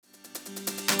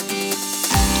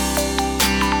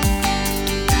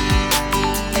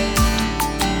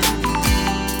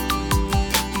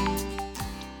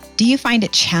Do you find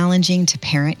it challenging to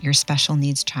parent your special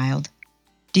needs child?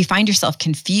 Do you find yourself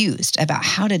confused about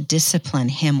how to discipline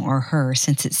him or her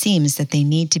since it seems that they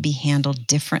need to be handled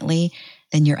differently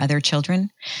than your other children?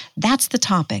 That's the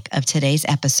topic of today's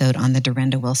episode on the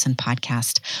Durenda Wilson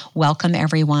podcast. Welcome,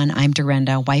 everyone. I'm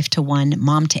Durenda, wife to 1,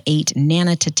 mom to 8,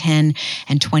 nana to 10,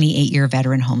 and 28-year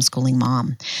veteran homeschooling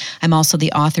mom. I'm also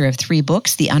the author of 3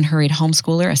 books, The Unhurried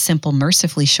Homeschooler, a simple,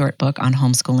 mercifully short book on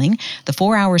homeschooling, The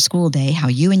 4-Hour School Day, How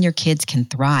You and Your Kids Can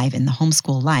Thrive in the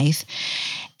Homeschool Life,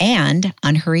 and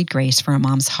Unhurried Grace for a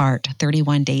Mom's Heart,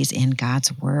 31 Days in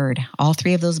God's Word. All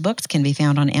 3 of those books can be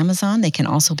found on Amazon. They can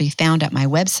also be found at my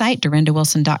website,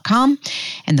 durendawilson.com,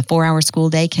 and the 4-Hour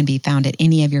School Day can be found at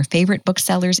any of your favorite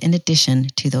booksellers in addition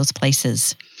to those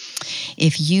places.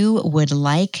 If you would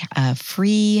like a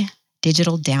free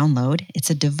digital download, it's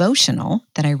a devotional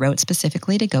that I wrote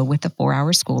specifically to go with the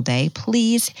 4-Hour School Day.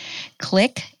 Please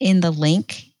click on the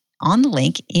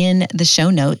link in the show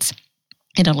notes,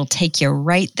 and it'll take you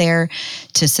right there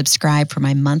to subscribe for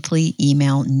my monthly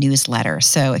email newsletter.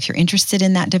 So if you're interested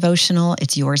in that devotional,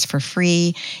 it's yours for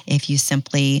free if you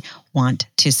simply want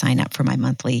to sign up for my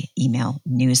monthly email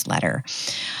newsletter.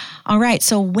 All right,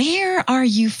 so where are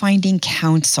you finding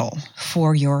counsel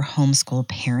for your homeschool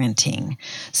parenting?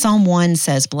 Psalm 1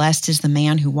 says, "Blessed is the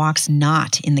man who walks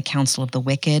not in the counsel of the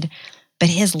wicked, but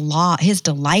his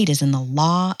delight is in the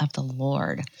law of the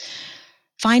Lord."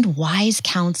 Find wise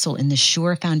counsel in the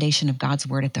sure foundation of God's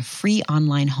Word at the free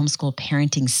online homeschool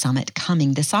parenting summit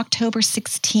coming this October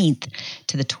 16th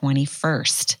to the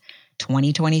 21st,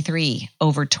 2023.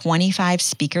 Over 25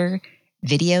 speaker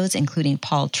videos, including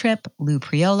Paul Tripp, Lou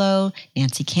Priolo,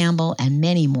 Nancy Campbell, and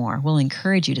many more, will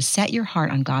encourage you to set your heart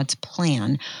on God's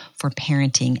plan for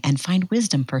parenting and find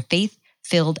wisdom for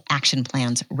faith-filled action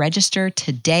plans. Register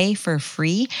today for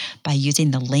free by using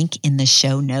the link in the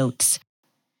show notes.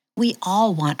 We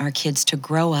all want our kids to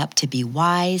grow up to be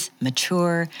wise,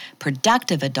 mature,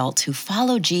 productive adults who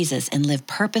follow Jesus and live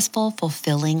purposeful,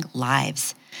 fulfilling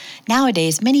lives.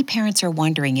 Nowadays, many parents are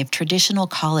wondering if traditional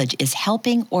college is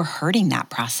helping or hurting that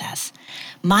process.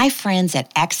 My friends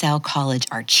at Excel College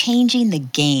are changing the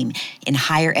game in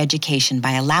higher education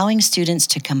by allowing students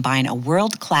to combine a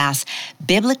world-class,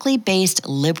 biblically based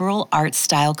liberal arts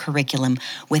style curriculum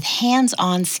with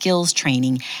hands-on skills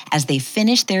training as they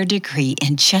finish their degree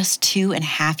in just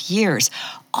 2.5 years.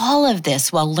 All of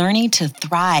this while learning to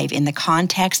thrive in the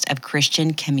context of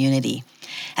Christian community.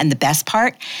 And the best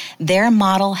part, their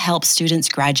model helps students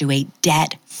graduate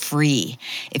debt-free.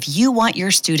 If you want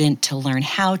your student to learn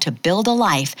how to build a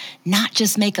life, not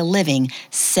just make a living,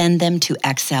 send them to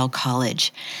Excel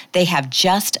College. They have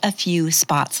just a few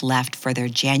spots left for their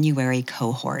January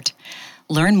cohort.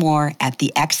 Learn more at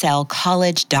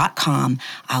theexcelcollege.com.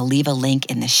 I'll leave a link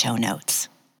in the show notes.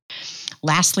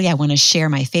 Lastly, I want to share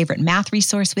my favorite math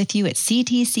resource with you at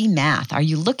CTC Math. Are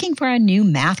you looking for a new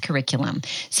math curriculum?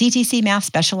 CTC Math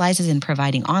specializes in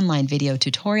providing online video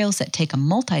tutorials that take a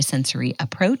multisensory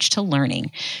approach to learning.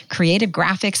 Creative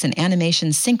graphics and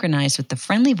animations synchronized with the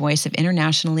friendly voice of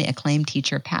internationally acclaimed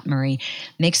teacher Pat Murray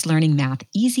makes learning math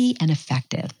easy and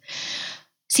effective.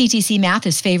 CTC Math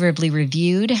is favorably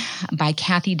reviewed by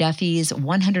Kathy Duffy's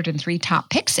 103 Top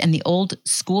Picks and the Old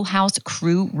Schoolhouse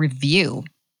Crew Review.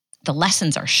 The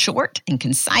lessons are short and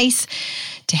concise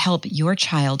to help your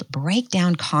child break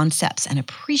down concepts and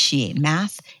appreciate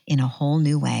math in a whole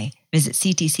new way. Visit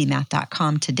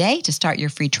ctcmath.com today to start your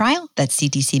free trial. That's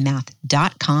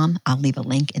ctcmath.com. I'll leave a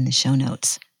link in the show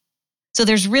notes. So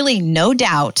there's really no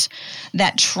doubt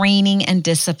that training and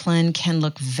discipline can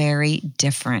look very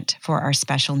different for our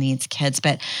special needs kids.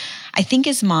 But I think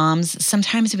as moms,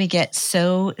 sometimes we get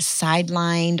so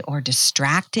sidelined or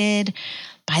distracted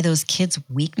by those kids'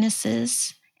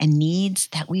 weaknesses and needs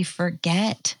that we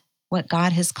forget what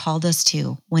God has called us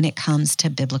to when it comes to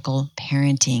biblical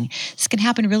parenting. This can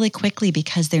happen really quickly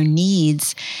because their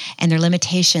needs and their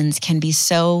limitations can be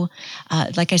so,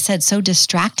 like I said, so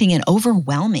distracting and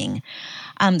overwhelming.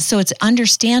 So it's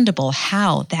understandable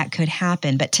how that could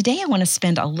happen. But today I want to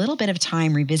spend a little bit of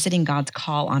time revisiting God's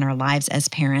call on our lives as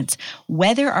parents,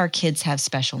 whether our kids have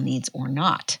special needs or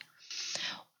not.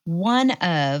 One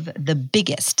of the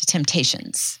biggest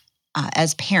temptations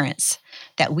as parents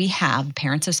that we have,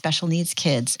 parents of special needs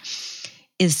kids,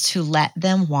 is to let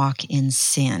them walk in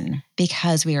sin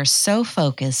because we are so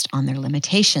focused on their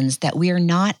limitations that we are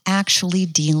not actually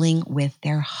dealing with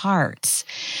their hearts.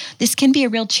 This can be a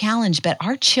real challenge, but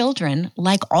our children,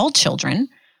 like all children,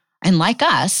 and like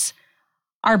us,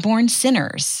 are born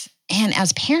sinners. And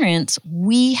as parents,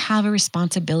 we have a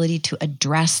responsibility to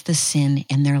address the sin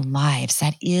in their lives.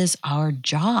 That is our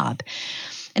job.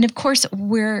 And of course,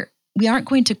 we're we aren't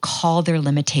going to call their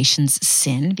limitations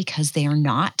sin because they are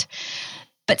not.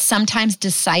 But sometimes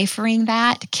deciphering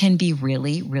that can be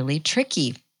really, really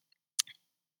tricky.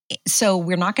 So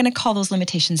we're not going to call those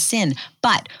limitations sin,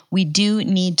 but we do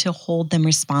need to hold them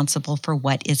responsible for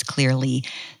what is clearly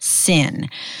sin.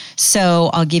 So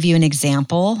I'll give you an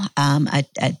example.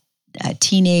 A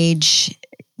teenage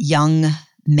young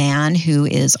man who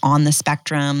is on the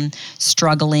spectrum,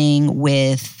 struggling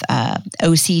with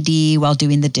OCD while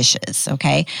doing the dishes,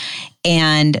 okay?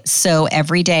 And so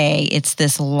every day it's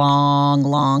this long,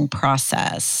 long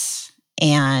process.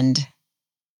 And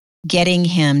getting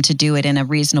him to do it in a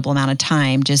reasonable amount of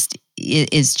time just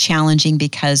is challenging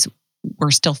because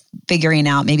we're still figuring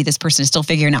out, maybe this person is still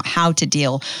figuring out how to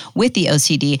deal with the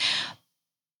OCD.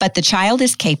 But the child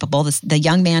is capable, the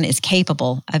young man is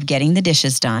capable of getting the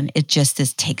dishes done. It just,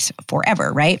 this takes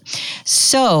forever, right?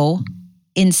 So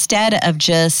instead of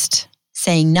just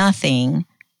saying nothing,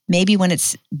 maybe when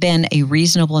it's been a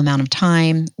reasonable amount of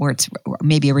time, or it's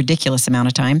maybe a ridiculous amount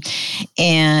of time,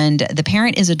 and the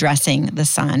parent is addressing the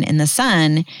son, and the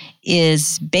son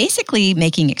is basically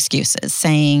making excuses,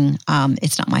 saying,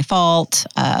 it's not my fault,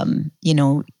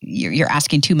 you're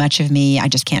asking too much of me, I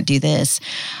just can't do this.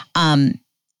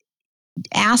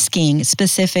 Asking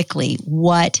specifically,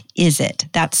 what is it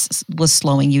that was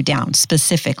slowing you down?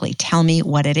 Specifically, tell me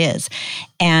what it is.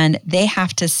 And they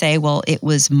have to say, well, it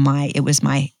was my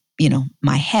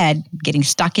my head getting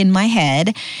stuck in my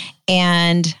head.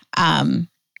 And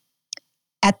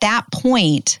at that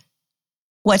point,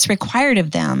 what's required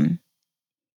of them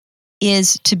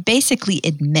is to basically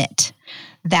admit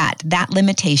that that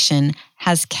limitation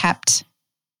has kept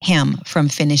him from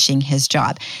finishing his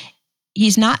job.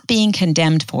 He's not being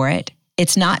condemned for it.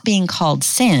 It's not being called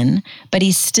sin, but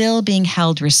he's still being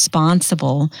held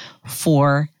responsible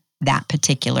for that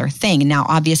particular thing. Now,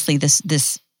 obviously, this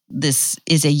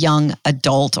is a young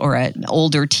adult or an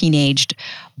older teenaged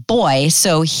boy,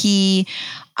 so he,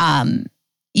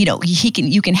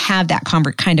 you can have that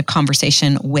kind of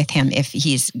conversation with him if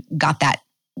he's got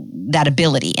that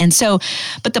ability. And so,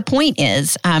 but the point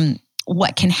is,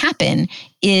 what can happen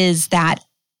is that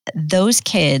those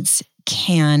kids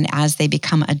can, as they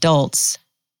become adults,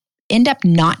 end up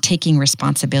not taking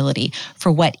responsibility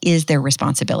for what is their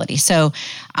responsibility. So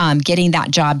getting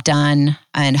that job done,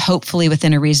 and hopefully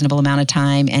within a reasonable amount of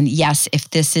time. And yes,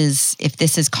 if this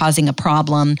is causing a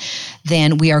problem,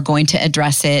 then we are going to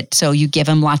address it. So you give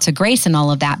them lots of grace and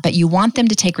all of that, but you want them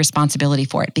to take responsibility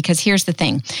for it. Because here's the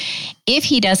thing, if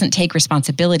he doesn't take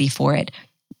responsibility for it,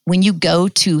 when you go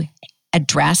to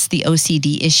address the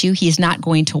OCD issue, he is not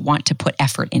going to want to put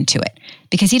effort into it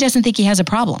because he doesn't think he has a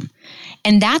problem.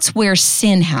 And that's where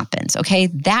sin happens, okay?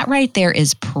 That right there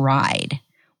is pride.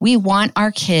 We want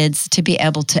our kids to be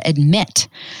able to admit,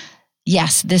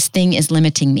 yes, this thing is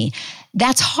limiting me.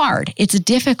 That's hard. It's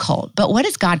difficult. But what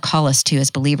does God call us to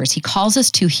as believers? He calls us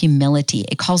to humility.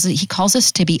 He calls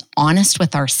us to be honest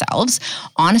with ourselves,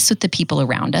 honest with the people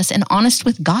around us, and honest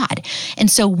with God.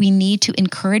 And so we need to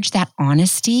encourage that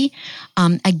honesty,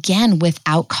 again,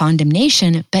 without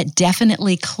condemnation, but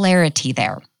definitely clarity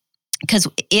there. Because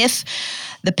if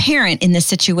the parent in this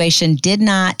situation did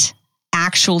not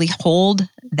actually hold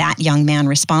that young man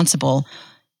responsible,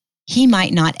 he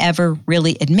might not ever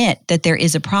really admit that there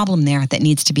is a problem there that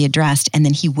needs to be addressed, and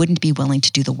then he wouldn't be willing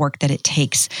to do the work that it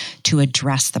takes to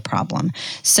address the problem.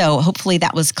 So hopefully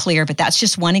that was clear, but that's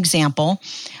just one example.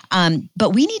 But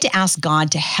we need to ask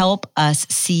God to help us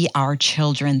see our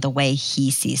children the way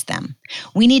He sees them.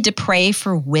 We need to pray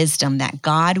for wisdom that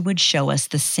God would show us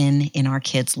the sin in our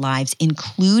kids' lives,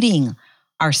 including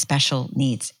our special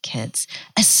needs kids,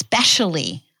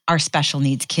 especially our special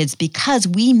needs kids, because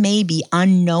we may be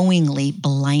unknowingly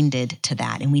blinded to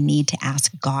that, and we need to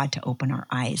ask God to open our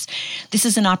eyes. This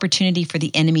is an opportunity for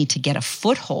the enemy to get a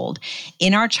foothold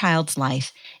in our child's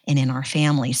life and in our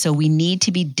family. So we need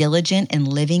to be diligent in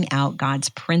living out God's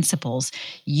principles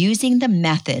using the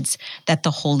methods that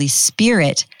the Holy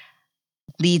Spirit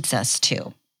leads us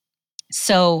to.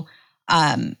 So,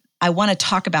 I want to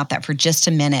talk about that for just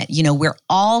a minute. We're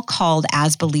all called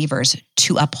as believers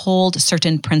to uphold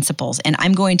certain principles. And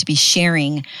I'm going to be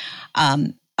sharing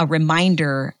a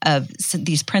reminder of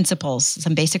these principles,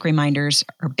 some basic reminders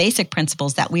or basic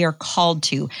principles that we are called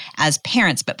to as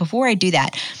parents. But before I do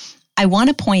that, I want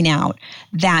to point out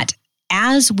that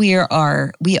as we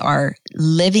are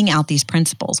living out these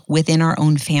principles within our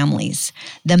own families,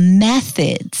 the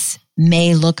methods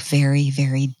may look very,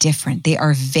 very different. They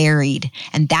are varied,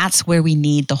 and that's where we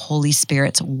need the Holy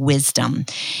Spirit's wisdom.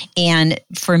 And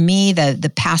for me,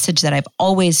 the passage that I've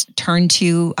always turned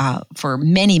to for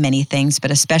many, many things,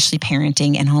 but especially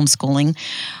parenting and homeschooling,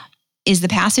 is the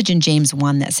passage in James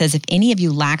 1 that says, if any of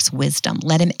you lacks wisdom,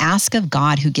 let him ask of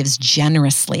God who gives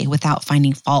generously without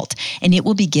finding fault, and it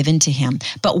will be given to him.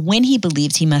 But when he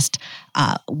believes,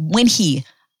 when he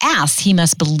asks, he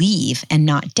must believe and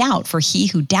not doubt. For he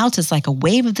who doubts is like a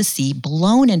wave of the sea,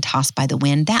 blown and tossed by the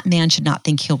wind. That man should not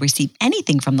think he'll receive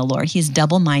anything from the Lord. He's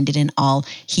double-minded in all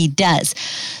he does.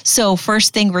 So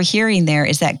first thing we're hearing there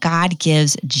is that God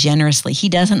gives generously. He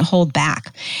doesn't hold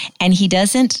back. And he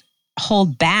doesn't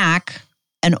hold back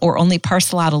or only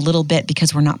parcel out a little bit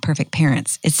because we're not perfect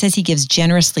parents. It says he gives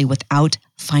generously without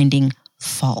finding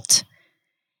fault.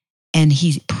 And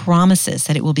he promises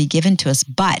that it will be given to us.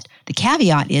 But the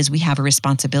caveat is we have a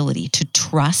responsibility to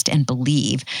trust and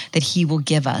believe that he will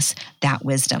give us that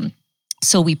wisdom.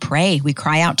 So we pray, we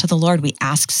cry out to the Lord. We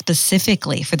ask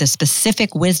specifically for the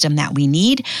specific wisdom that we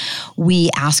need. We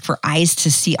ask for eyes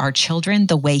to see our children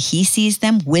the way he sees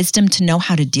them, wisdom to know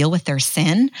how to deal with their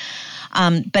sin.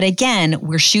 But again,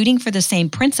 we're shooting for the same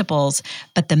principles,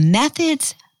 but the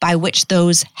methods by which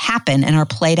those happen and are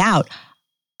played out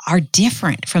are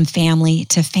different from family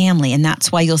to family. And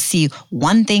that's why you'll see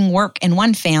one thing work in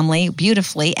one family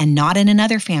beautifully and not in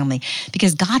another family,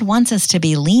 because God wants us to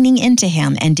be leaning into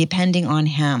him and depending on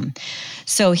him.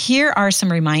 So here are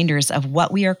some reminders of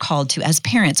what we are called to as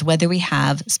parents, whether we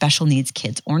have special needs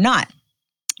kids or not.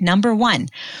 Number one,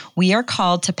 we are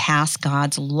called to pass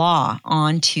God's law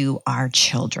on to our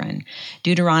children.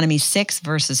 Deuteronomy 6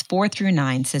 verses 4 through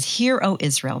 9 says, "Hear, O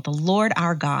Israel, the Lord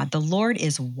our God, the Lord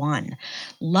is one.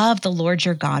 Love the Lord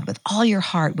your God with all your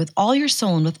heart, with all your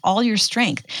soul, and with all your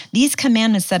strength. These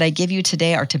commandments that I give you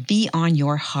today are to be on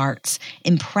your hearts.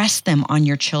 Impress them on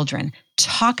your children.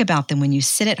 Talk about them when you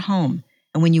sit at home,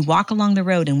 and when you walk along the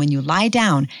road, and when you lie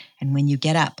down, and when you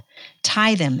get up.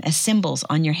 Tie them as symbols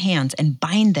on your hands and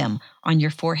bind them on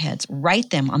your foreheads. Write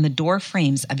them on the door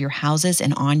frames of your houses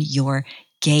and on your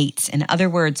gates." In other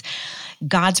words,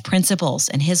 God's principles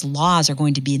and his laws are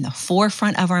going to be in the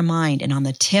forefront of our mind and on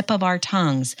the tip of our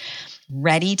tongues,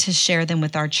 ready to share them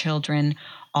with our children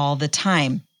all the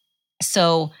time.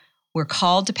 So we're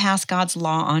called to pass God's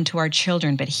law on to our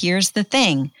children. But here's the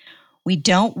thing. We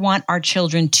don't want our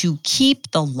children to keep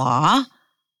the law.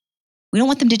 We don't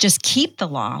want them to just keep the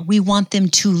law. We want them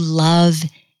to love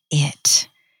it.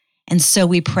 And so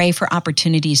we pray for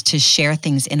opportunities to share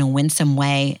things in a winsome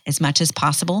way as much as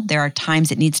possible. There are times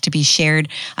it needs to be shared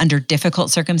under difficult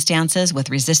circumstances with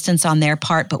resistance on their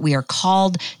part, but we are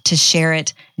called to share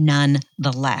it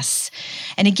nonetheless.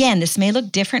 And again, this may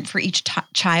look different for each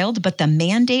child, but the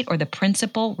mandate or the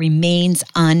principle remains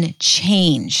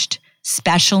unchanged.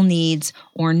 Special needs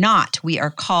or not, we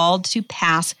are called to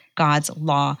pass God's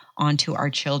law onto our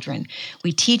children.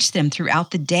 We teach them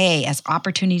throughout the day as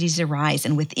opportunities arise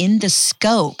and within the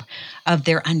scope of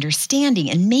their understanding,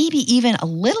 and maybe even a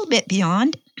little bit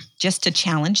beyond, just to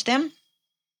challenge them,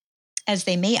 as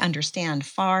they may understand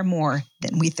far more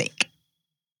than we think.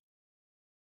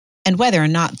 And whether or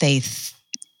not they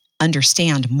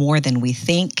understand more than we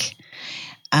think,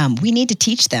 we need to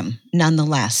teach them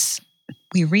nonetheless.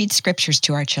 We read scriptures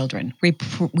to our children. We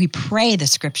pray the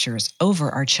scriptures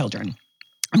over our children.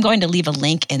 I'm going to leave a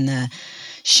link in the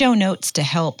show notes to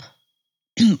help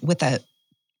with a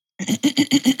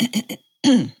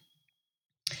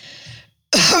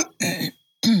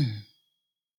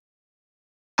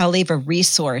I'll leave a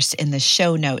resource in the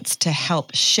show notes to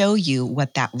help show you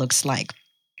what that looks like.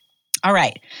 All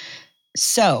right.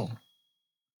 So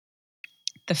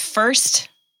the first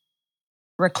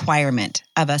requirement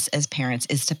of us as parents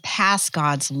is to pass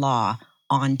God's law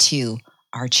on to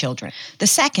our children. The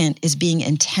second is being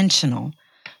intentional.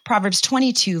 Proverbs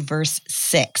 22 verse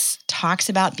 6 talks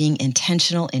about being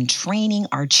intentional in training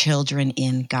our children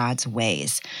in God's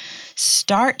ways.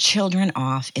 Start children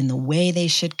off in the way they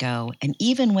should go, and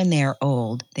even when they are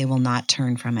old, they will not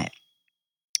turn from it.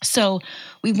 So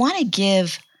we want to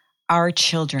give our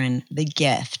children the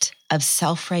gift of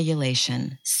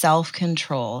self-regulation,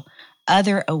 self-control,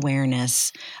 other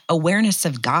awareness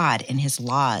of God and his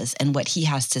laws and what he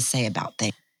has to say about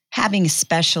things. Having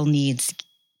special needs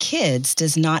kids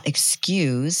does not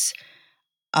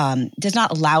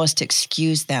allow us to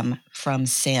excuse them from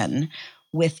sin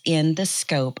within the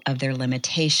scope of their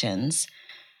limitations.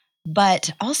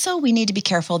 But also we need to be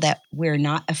careful that we're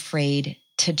not afraid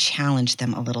to challenge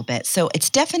them a little bit. So it's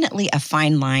definitely a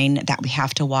fine line that we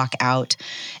have to walk out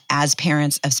as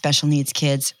parents of special needs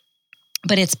kids.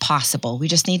 But it's possible. We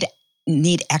just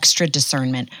need extra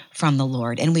discernment from the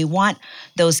Lord. And we want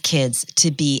those kids to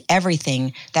be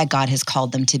everything that God has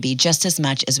called them to be, just as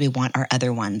much as we want our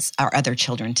other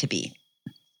children to be.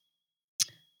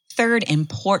 Third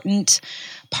important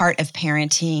part of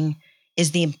parenting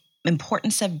is the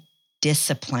importance of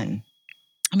discipline.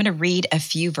 I'm going to read a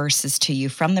few verses to you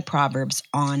from the Proverbs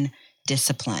on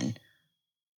discipline.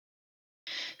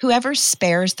 Whoever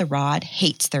spares the rod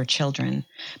hates their children,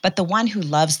 but the one who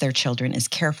loves their children is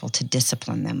careful to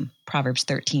discipline them. Proverbs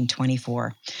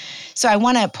 13:24. So I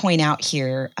want to point out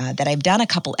here that I've done a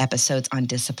couple episodes on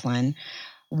discipline.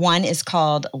 One is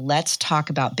called Let's Talk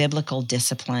About Biblical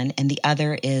Discipline, and the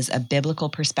other is a biblical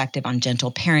perspective on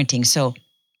gentle parenting. So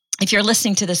if you're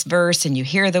listening to this verse and you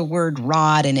hear the word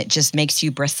rod and it just makes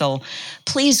you bristle,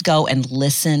 please go and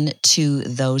listen to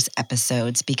those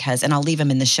episodes and I'll leave them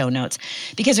in the show notes,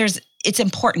 because it's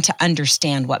important to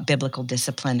understand what biblical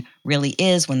discipline really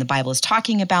is. When the Bible is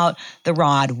talking about the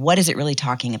rod, what is it really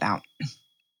talking about?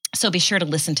 So be sure to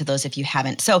listen to those if you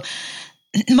haven't. So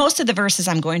most of the verses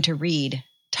I'm going to read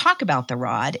talk about the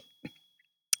rod.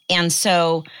 And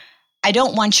so I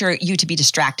don't want you to be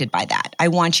distracted by that. I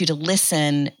want you to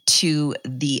listen to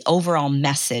the overall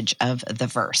message of the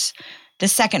verse. The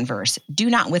second verse, do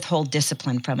not withhold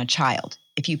discipline from a child.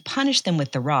 If you punish them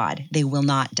with the rod, they will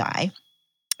not die.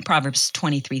 Proverbs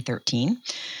 23:13.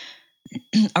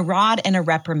 A rod and a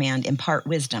reprimand impart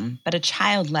wisdom, but a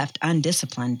child left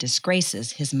undisciplined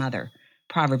disgraces his mother.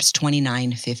 Proverbs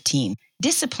 29:15.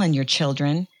 Discipline your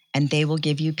children, and they will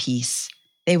give you peace.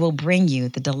 They will bring you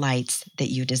the delights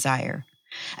that you desire.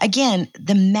 Again,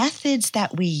 the methods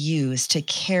that we use to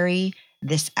carry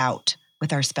this out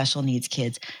with our special needs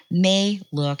kids may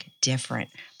look different,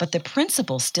 but the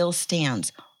principle still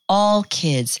stands. All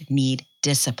kids need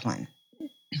discipline.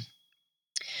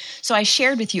 So I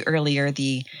shared with you earlier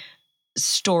the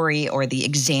story or the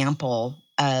example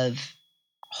of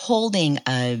holding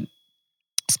a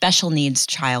special needs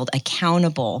child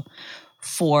accountable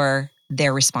for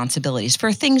their responsibilities,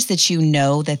 for things that you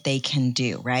know that they can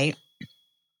do, right?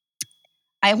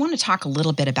 I want to talk a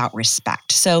little bit about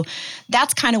respect. So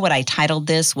that's kind of what I titled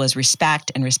this, was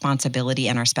respect and responsibility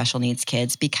in our special needs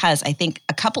kids, because I think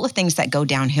a couple of things that go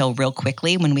downhill real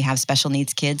quickly when we have special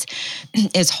needs kids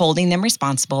is holding them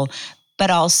responsible,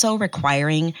 but also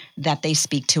requiring that they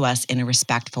speak to us in a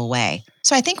respectful way.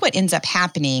 So I think what ends up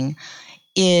happening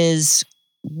is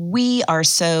we are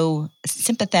so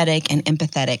sympathetic and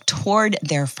empathetic toward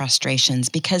their frustrations,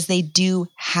 because they do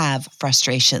have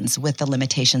frustrations with the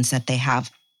limitations that they have.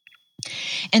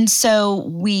 And so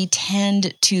we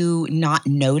tend to not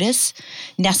notice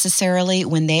necessarily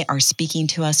when they are speaking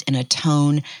to us in a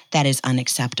tone that is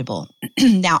unacceptable.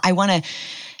 Now, I want to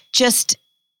just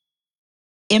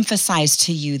emphasize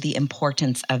to you the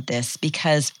importance of this,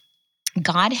 because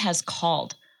God has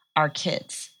called our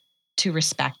kids to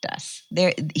respect us.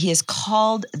 He has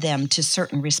called them to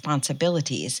certain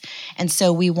responsibilities. And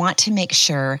so we want to make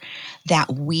sure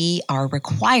that we are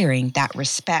requiring that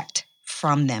respect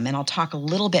from them. And I'll talk a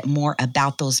little bit more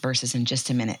about those verses in just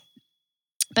a minute.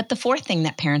 But the fourth thing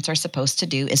that parents are supposed to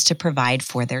do is to provide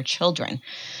for their children.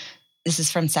 This is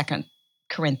from 2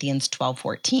 Corinthians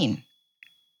 12:14.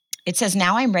 It says,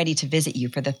 "Now I'm ready to visit you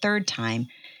for the third time,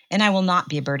 and I will not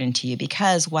be a burden to you,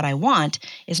 because what I want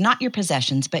is not your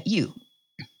possessions, but you.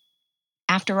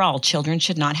 After all, children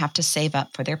should not have to save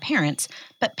up for their parents,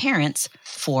 but parents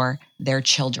for their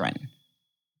children."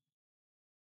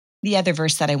 The other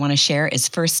verse that I want to share is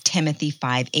 1 Timothy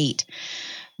 5:8.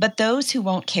 "But those who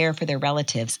won't care for their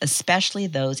relatives, especially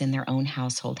those in their own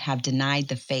household, have denied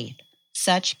the faith.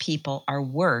 Such people are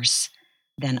worse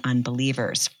than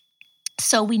unbelievers."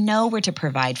 So we know we're to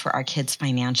provide for our kids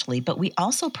financially, but we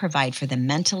also provide for them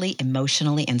mentally,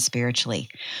 emotionally, and spiritually.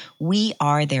 We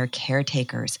are their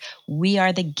caretakers. We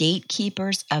are the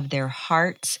gatekeepers of their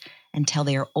hearts until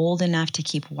they are old enough to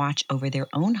keep watch over their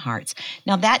own hearts.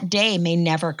 Now, that day may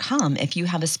never come if you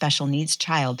have a special needs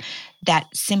child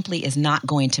that simply is not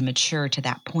going to mature to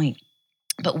that point.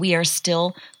 But we are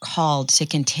still called to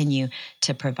continue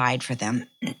to provide for them.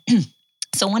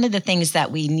 So one of the things that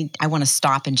I want to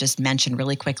stop and just mention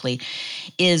really quickly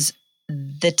is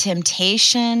the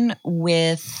temptation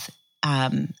with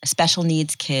special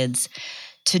needs kids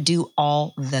to do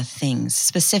all the things,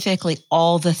 specifically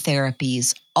all the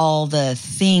therapies, all the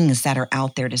things that are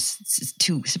out there to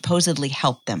supposedly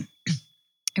help them.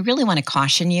 I really want to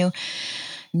caution you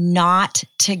not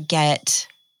to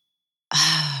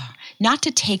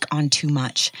take on too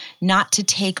much, not to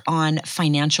take on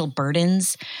financial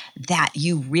burdens that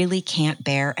you really can't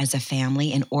bear as a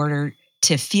family in order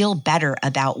to feel better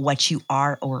about what you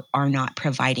are or are not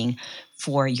providing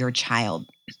for your child,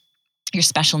 your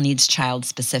special needs child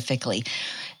specifically.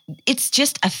 it's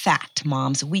just a fact,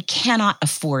 moms. We cannot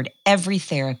afford every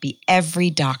therapy, every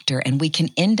doctor, and we can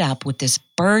end up with this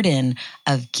burden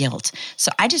of guilt.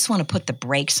 So I just want to put the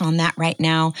brakes on that right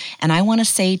now. And I want to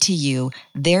say to you,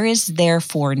 there is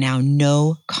therefore now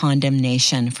no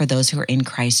condemnation for those who are in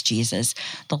Christ Jesus.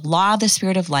 The law of the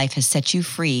Spirit of life has set you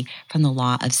free from the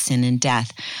law of sin and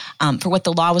death. For what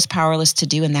the law was powerless to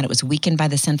do, and that it was weakened by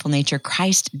the sinful nature,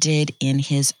 Christ did in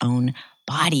his own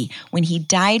body. When he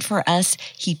died for us,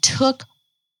 he took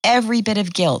every bit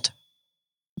of guilt,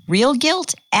 real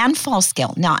guilt and false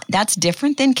guilt. Now, that's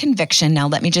different than conviction. Now,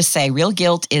 let me just say, real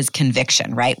guilt is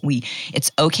conviction, right?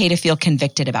 It's okay to feel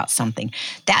convicted about something.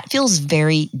 That feels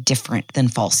very different than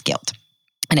false guilt.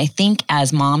 And I think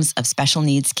as moms of special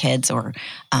needs kids or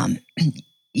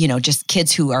just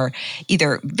kids who are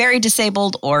either very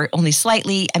disabled or only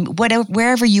slightly,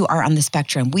 wherever you are on the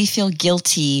spectrum, we feel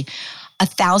guilty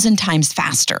 1,000 times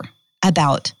faster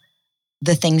about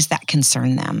the things that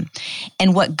concern them.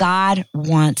 And what God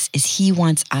wants is he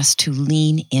wants us to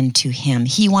lean into him.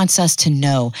 He wants us to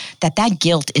know that that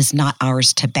guilt is not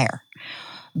ours to bear.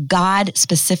 God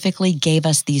specifically gave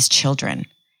us these children,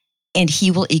 and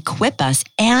he will equip us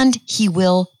and he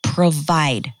will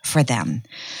provide for them.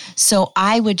 So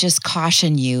I would just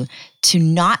caution you to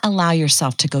not allow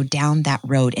yourself to go down that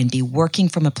road and be working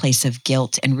from a place of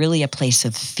guilt and really a place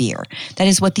of fear. That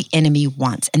is what the enemy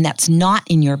wants. And that's not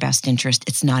in your best interest.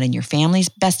 It's not in your family's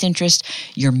best interest,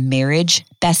 your marriage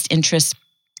best interest,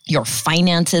 your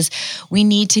finances. We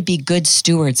need to be good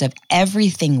stewards of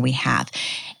everything we have.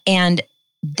 And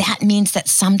that means that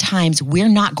sometimes we're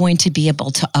not going to be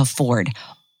able to afford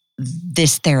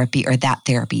this therapy or that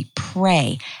therapy.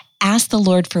 Pray. Ask the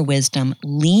Lord for wisdom.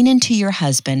 Lean into your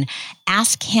husband.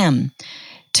 Ask him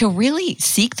to really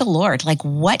seek the Lord. Like,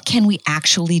 what can we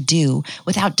actually do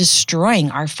without destroying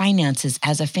our finances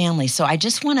as a family? So I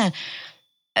just wanted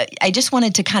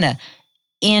to kind of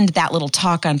end that little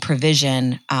talk on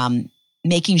provision,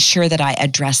 making sure that I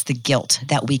address the guilt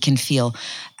that we can feel.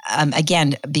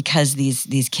 Again, because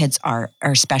these kids are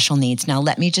special needs. Now,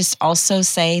 let me just also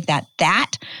say that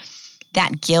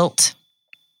guilt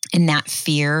and that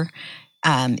fear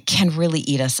can really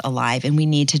eat us alive. And we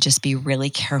need to just be really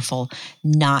careful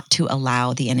not to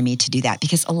allow the enemy to do that.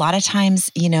 Because a lot of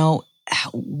times,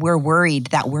 we're worried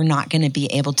that we're not going to be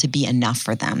able to be enough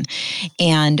for them.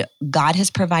 And God has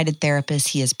provided therapists.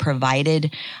 He has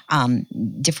provided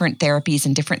different therapies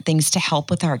and different things to help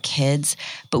with our kids,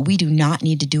 but we do not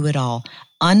need to do it all.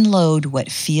 Unload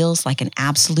what feels like an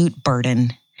absolute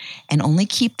burden and only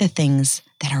keep the things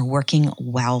that are working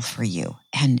well for you.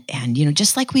 And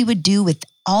just like we would do with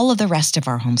all of the rest of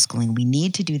our homeschooling, we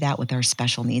need to do that with our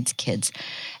special needs kids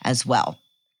as well.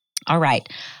 All right.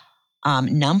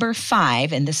 Number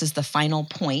 5, and this is the final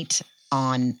point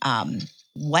on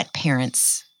what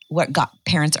parents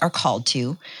are called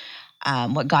to,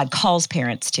 what God calls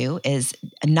parents to, is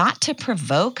not to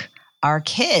provoke our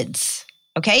kids.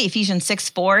 Okay, Ephesians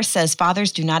 6:4 says,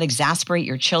 "Fathers, do not exasperate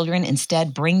your children.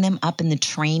 Instead, bring them up in the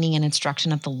training and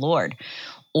instruction of the Lord."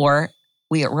 Or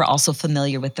we're also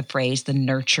familiar with the phrase, the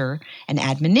nurture and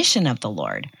admonition of the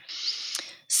Lord.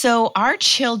 So our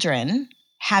children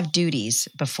have duties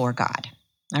before God.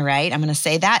 All right. I'm going to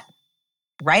say that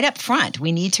right up front.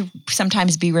 We need to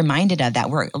sometimes be reminded of that.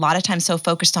 We're a lot of times so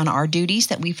focused on our duties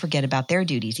that we forget about their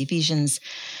duties. Let's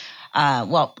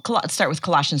start with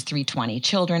Colossians 3:20.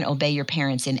 "Children, obey your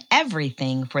parents in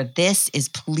everything, for this is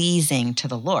pleasing to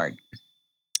the Lord."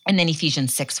 And then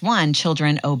Ephesians 6:1,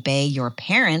 "Children, obey your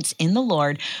parents in the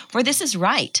Lord, for this is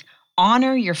right.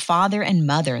 Honor your father and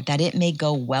mother, that it may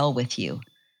go well with you."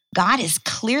 God is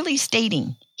clearly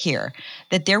stating here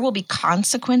that there will be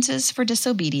consequences for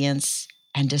disobedience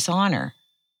and dishonor.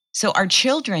 So our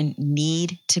children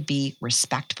need to be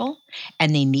respectful,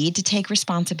 and they need to take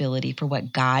responsibility for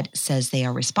what God says they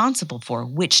are responsible for,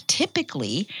 which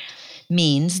typically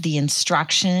means the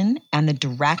instruction and the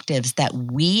directives that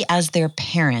we as their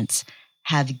parents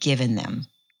have given them.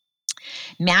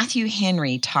 Matthew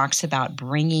Henry talks about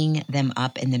bringing them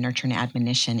up in the nurture and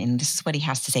admonition, and this is what he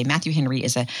has to say. Matthew Henry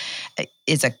is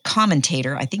a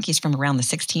commentator. I think he's from around the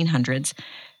 1600s.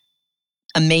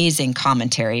 Amazing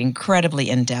commentary, incredibly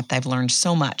in-depth. I've learned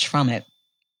so much from it.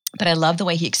 But I love the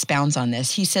way he expounds on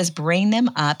this. He says, "Bring them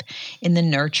up in the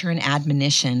nurture and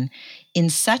admonition in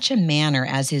such a manner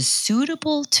as is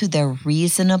suitable to their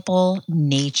reasonable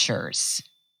natures."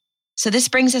 So this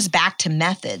brings us back to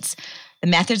methods. The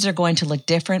methods are going to look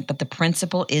different, but the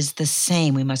principle is the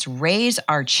same. We must raise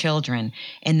our children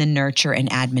in the nurture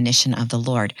and admonition of the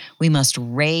Lord. We must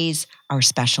raise our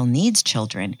special needs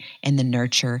children in the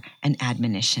nurture and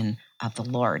admonition of the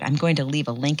Lord. I'm going to leave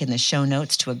a link in the show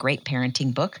notes to a great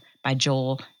parenting book by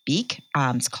Joel Beek.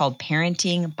 It's called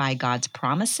Parenting by God's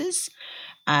Promises.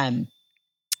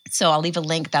 So I'll leave a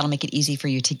link. That'll make it easy for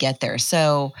you to get there.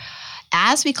 So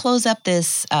as we wrap up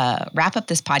this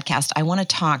podcast, I want to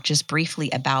talk just briefly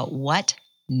about what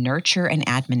nurture and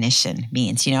admonition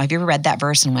means. Have you ever read that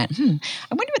verse and went, I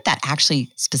wonder what that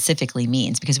actually specifically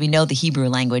means? Because we know the Hebrew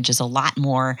language is a lot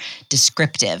more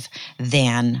descriptive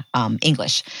than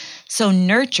English. So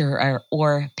nurture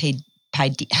or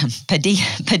Paideia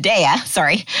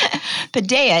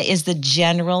is the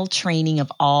general training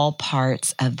of all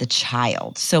parts of the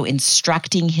child. So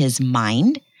instructing his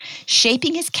mind,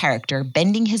 shaping his character,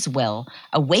 bending his will,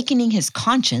 awakening his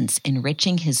conscience,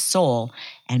 enriching his soul,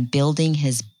 and building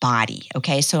his body.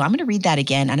 Okay, so I'm going to read that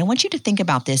again, and I want you to think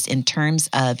about this in terms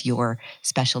of your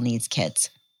special needs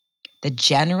kids. The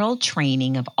general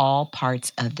training of all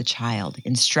parts of the child,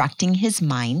 instructing his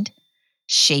mind,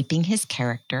 shaping his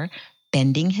character,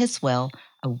 bending his will,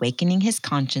 awakening his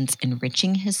conscience,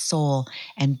 enriching his soul,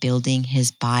 and building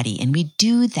his body. And we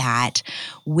do that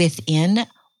within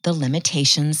the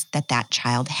limitations that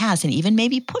child has, and even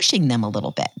maybe pushing them a little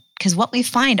bit. Because what we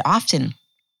find often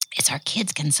is our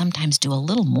kids can sometimes do a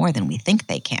little more than we think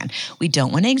they can. We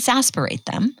don't want to exasperate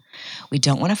them. We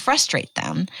don't want to frustrate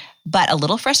them. But a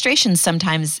little frustration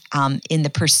sometimes in the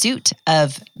pursuit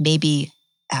of maybe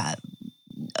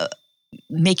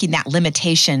making that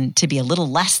limitation to be a little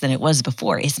less than it was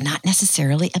before is not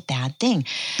necessarily a bad thing.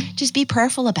 Just be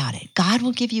prayerful about it. God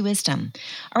will give you wisdom.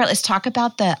 All right, let's talk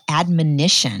about the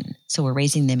admonition. So we're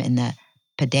raising them in the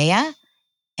paideia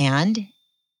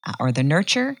or the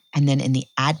nurture, and then in the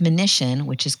admonition,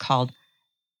 which is called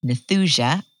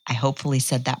nethusia. I hopefully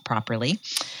said that properly.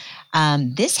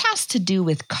 This has to do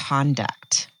with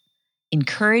conduct,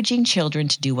 encouraging children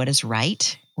to do what is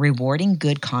right, rewarding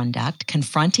good conduct,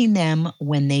 confronting them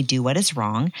when they do what is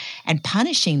wrong, and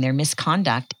punishing their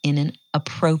misconduct in an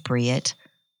appropriate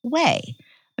way.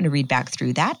 I'm going to read back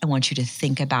through that. I want you to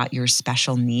think about your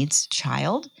special needs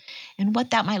child and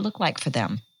what that might look like for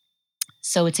them.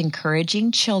 So it's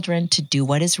encouraging children to do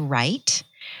what is right,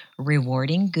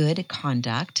 rewarding good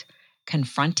conduct,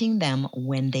 confronting them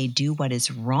when they do what is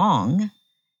wrong,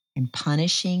 and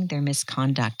punishing their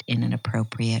misconduct in an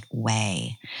appropriate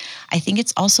way. I think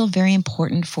it's also very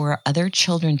important for other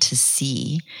children to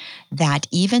see that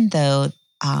even though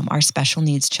our special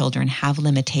needs children have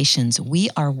limitations, we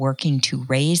are working to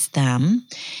raise them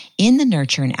in the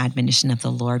nurture and admonition of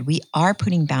the Lord. We are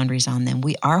putting boundaries on them.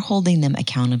 We are holding them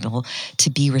accountable to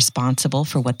be responsible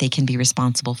for what they can be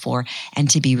responsible for and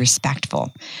to be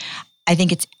respectful. I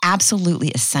think it's absolutely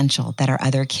essential that our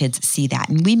other kids see that.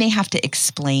 And we may have to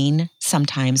explain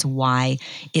sometimes why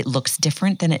it looks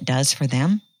different than it does for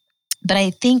them. But I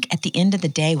think at the end of the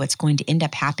day, what's going to end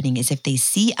up happening is if they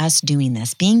see us doing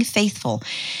this, being faithful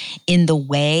in the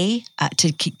way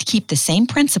to keep the same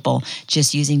principle,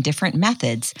 just using different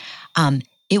methods,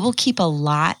 it will keep a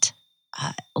lot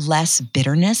less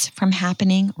bitterness from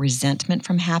happening, resentment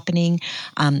from happening.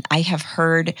 I have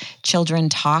heard children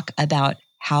talk about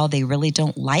how they really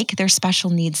don't like their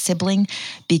special needs sibling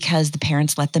because the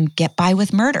parents let them get by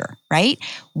with murder, right?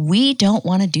 We don't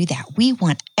want to do that. We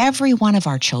want every one of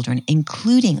our children,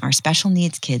 including our special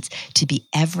needs kids, to be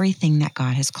everything that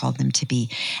God has called them to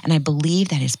be. And I believe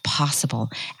that is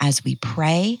possible as we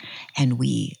pray and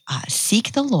we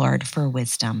seek the Lord for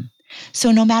wisdom. So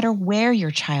no matter where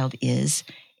your child is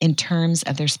in terms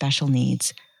of their special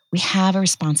needs, we have a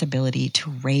responsibility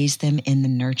to raise them in the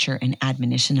nurture and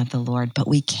admonition of the Lord, but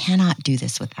we cannot do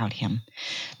this without Him.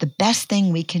 The best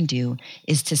thing we can do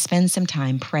is to spend some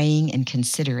time praying and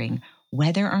considering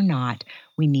whether or not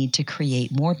we need to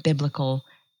create more biblical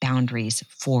boundaries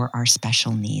for our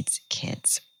special needs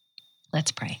kids.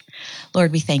 Let's pray.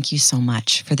 Lord, we thank you so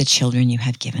much for the children you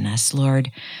have given us. Lord,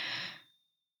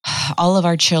 all of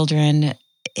our children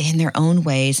in their own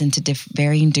ways and to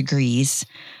varying degrees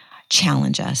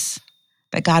challenge us.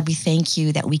 But God, we thank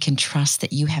you that we can trust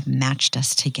that you have matched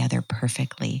us together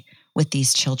perfectly with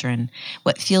these children.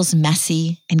 What feels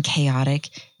messy and chaotic,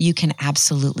 you can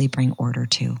absolutely bring order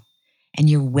to. And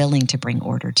you're willing to bring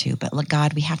order to. But look,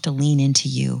 God, we have to lean into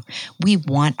you. We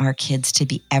want our kids to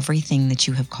be everything that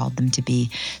you have called them to be.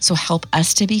 So help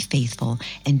us to be faithful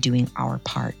in doing our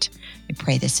part. We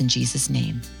pray this in Jesus'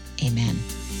 name. Amen.